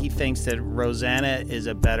fact that he thinks that Rosanna is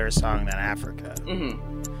a better song than Africa.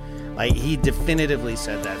 Mm-hmm. Like, he definitively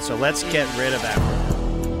said that, so let's get rid of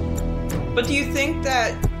Africa. But do you think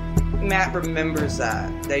that Matt remembers that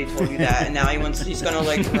he told you that, and now he's gonna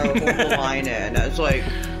like throw Hold the Line in? It's like...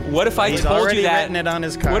 What if I told you that? Written it on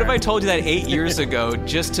his card. What if I told you that 8 years ago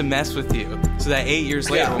just to mess with you, so that 8 years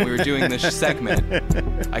later when we were doing this segment,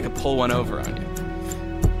 I could pull one over on you?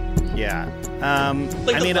 Yeah.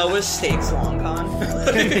 The lowest stakes long con.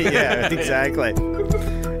 Yeah, exactly.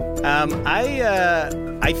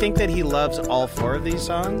 I think that he loves all four of these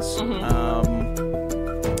songs. Mm-hmm.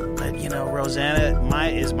 But Rosanna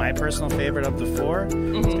is my personal favorite of the four.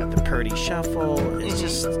 Mm-hmm. It's got the Purdy shuffle. It's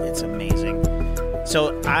just it's amazing.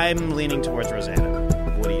 So I'm leaning towards Rosanna.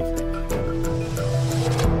 What do you think?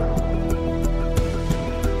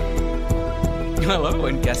 I love it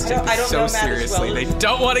when guests take this so seriously. They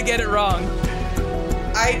don't want to get it wrong.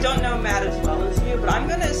 I don't know Matt as well as you, but I'm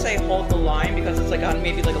going to say Hold the Line because it's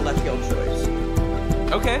maybe like a left field choice.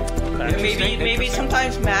 Okay. Maybe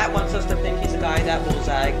sometimes Matt wants us to think he's a guy that will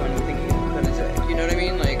zag when we think he's going to zag. You know what I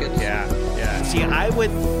mean? Yeah. See, I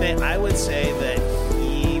would say that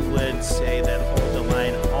he would say that Hold the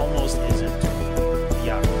Line almost isn't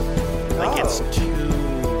yacht rock. Like it's too...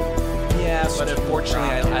 Yeah, but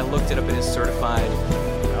unfortunately, I looked it up in his certified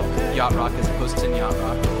yacht rock as opposed to yacht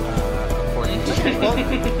rock, according to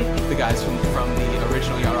the guys from the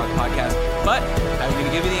original Yacht Rock podcast. But I'm going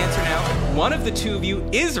to give you the answer now. One of the two of you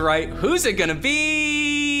is right. Who's it going to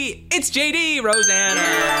be? It's JD, Rosanna.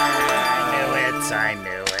 I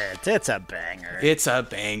knew it. It's a banger. It's a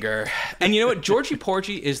banger. And you know what? Georgie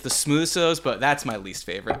Porgy is the smoothest of those, but that's my least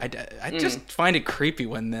favorite. I just find it creepy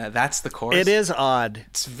when that's the chorus. It is odd.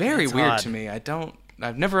 It's very weird to me.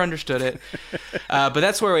 I've never understood it. But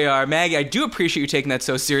that's where we are. Maggie, I do appreciate you taking that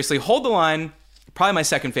so seriously. Hold the Line. Probably my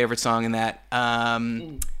second favorite song in that.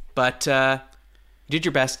 But you did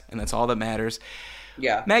your best, and that's all that matters.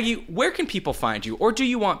 Yeah. Maggie, where can people find you? Or do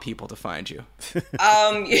you want people to find you?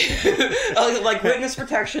 Like witness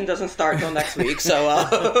protection doesn't start till next week, so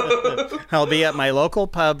I'll be at my local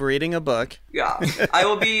pub reading a book. Yeah. I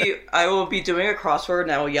will be doing a crossword,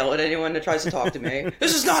 and I will yell at anyone that tries to talk to me.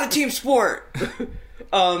 This is not a team sport.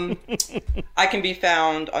 I can be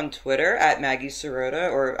found on Twitter at Maggie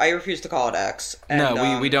Serota, or I refuse to call it X. And,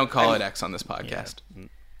 no, we don't call it X on this podcast.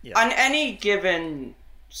 Yeah. On any given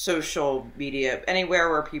social media, anywhere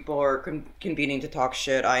where people are convening to talk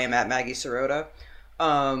shit, I am at Maggie Serota.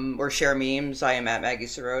 Or share memes, I am at Maggie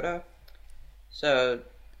Serota. So,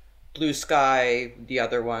 Blue Sky, the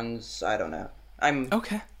other ones, I don't know. I'm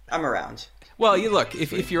around. Well, look,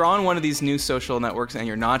 if you're on one of these new social networks and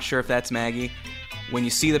you're not sure if that's Maggie, when you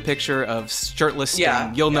see the picture of shirtless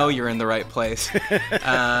Sting, you'll know you're in the right place.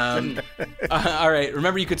 All right.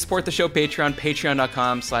 Remember, you could support the show Patreon,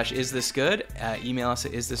 patreon.com/isthisgood. Email us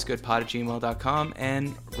at isthisgoodpod@gmail.com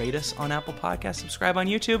and rate us on Apple Podcasts. Subscribe on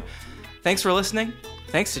YouTube. Thanks for listening.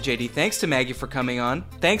 Thanks to JD. Thanks to Maggie for coming on.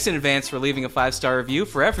 Thanks in advance for leaving a 5-star review.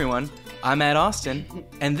 For everyone, I'm Matt Austin,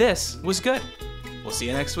 and this was good. We'll see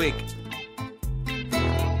you next week.